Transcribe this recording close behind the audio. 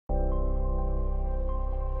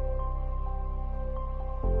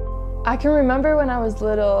I can remember when I was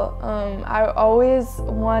little, I always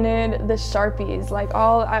wanted the Sharpies. Like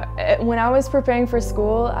when I was preparing for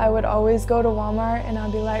school, I would always go to Walmart and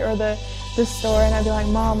I'd be like, or the store, and I'd be like,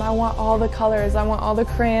 Mom, I want all the colors, I want all the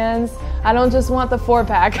crayons. I don't just want the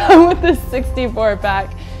 4-pack, I want the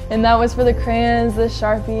 64-pack. And that was for the crayons, the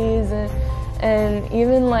Sharpies, and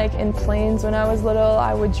even like in planes when I was little,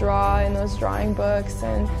 I would draw in those drawing books.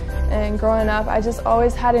 And growing up, I just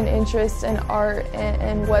always had an interest in art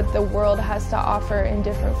and what the world has to offer in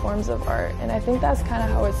different forms of art. And I think that's kind of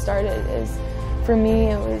how it started. Is for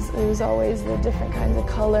me, it was always the different kinds of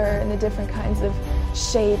color and the different kinds of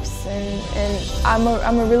shapes. And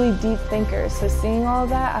I'm a really deep thinker, so seeing all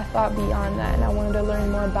that, I thought beyond that, and I wanted to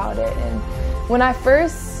learn more about it. And when I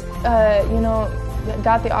first,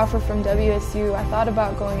 got the offer from WSU, I thought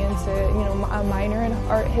about going into, a minor in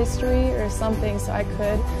art history or something so I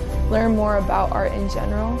could learn more about art in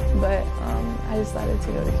general, but I decided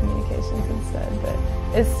to go to communications instead. But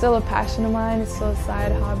it's still a passion of mine, it's still a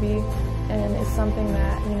side hobby, and it's something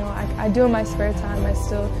that, I do in my spare time. I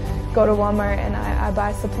still go to Walmart and I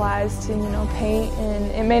buy supplies to, paint,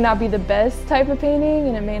 and it may not be the best type of painting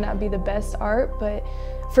and it may not be the best art, but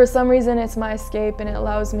for some reason it's my escape, and it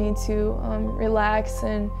allows me to relax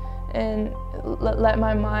and let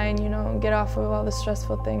my mind, get off of all the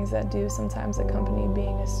stressful things that do sometimes accompany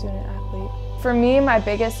being a student athlete. For me, my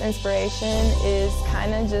biggest inspiration is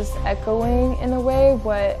kind of just echoing, in a way,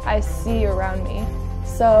 what I see around me.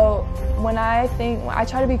 So when I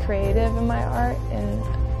try to be creative in my art,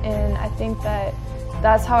 and I think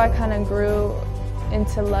that's how I kind of grew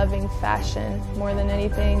into loving fashion more than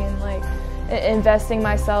anything, and like investing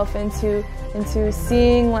myself into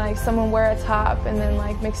seeing like someone wear a top and then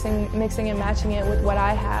like mixing and matching it with what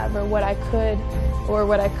I have or what I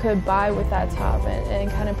could buy with that top,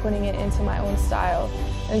 and kind of putting it into my own style.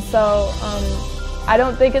 And so I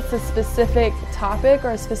don't think it's a specific topic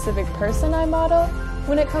or a specific person I model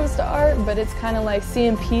when it comes to art, but it's kind of like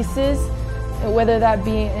seeing pieces, whether that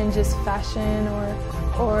be in just fashion or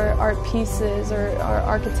art pieces or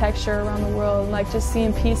architecture around the world, like just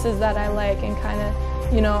seeing pieces that I like and kind of,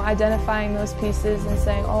 identifying those pieces and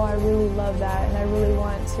saying, oh, I really love that and I really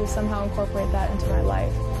want to somehow incorporate that into my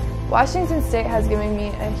life. Washington State has given me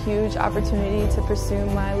a huge opportunity to pursue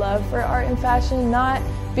my love for art and fashion, not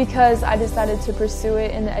because I decided to pursue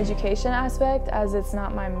it in the education aspect, as it's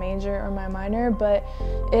not my major or my minor, but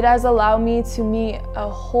it has allowed me to meet a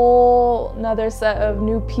whole nother set of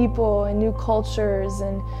new people and new cultures,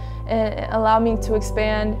 and allow me to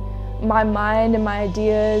expand my mind and my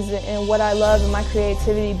ideas and what I love and my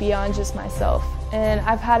creativity beyond just myself. And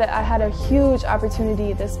I had a huge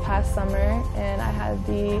opportunity this past summer, and I had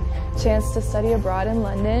the chance to study abroad in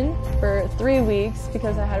London for 3 weeks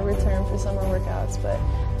because I had to return for summer workouts. But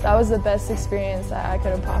that was the best experience that I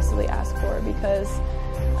could have possibly asked for, because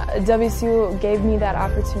WSU gave me that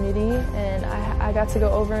opportunity, and I got to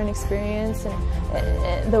go over and experience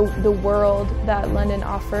the world that London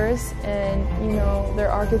offers, and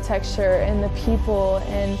their architecture and the people.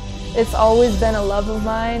 And it's always been a love of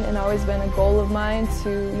mine and always been a goal of mine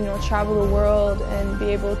to travel the world and be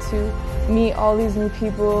able to meet all these new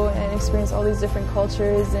people and experience all these different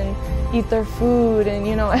cultures and eat their food and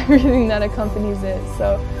everything that accompanies it.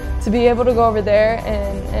 So to be able to go over there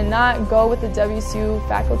and not go with the WSU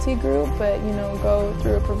faculty group, but go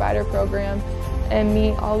through a provider program and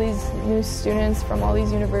meet all these new students from all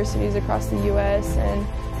these universities across the US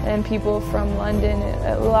and people from London,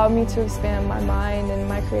 it allowed me to expand my mind and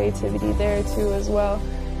my creativity there too as well.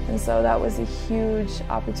 And so that was a huge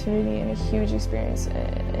opportunity and a huge experience,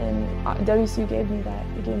 and WSU gave me that.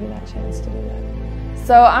 It gave me that chance to do that.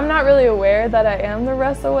 So I'm not really aware that I am the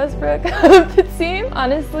Russell Westbrook of the team,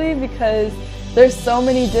 honestly, because there's so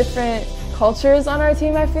many different cultures on our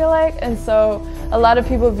team, I feel like, and so a lot of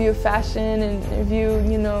people view fashion and view,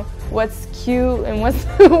 what's cute and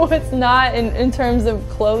what's not in terms of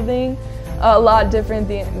clothing a lot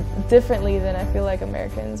differently than I feel like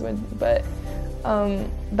Americans would. But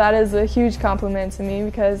that is a huge compliment to me,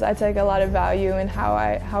 because I take a lot of value in how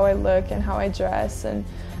I look and how I dress, and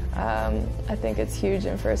I think it's huge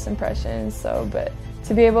in first impressions. So, but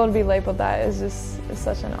to be able to be labeled that is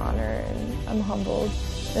such an honor, and I'm humbled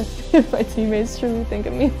if my teammates truly think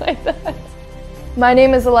of me like that. My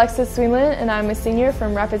name is Alexys, and I'm a senior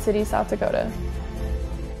from Rapid City, South Dakota.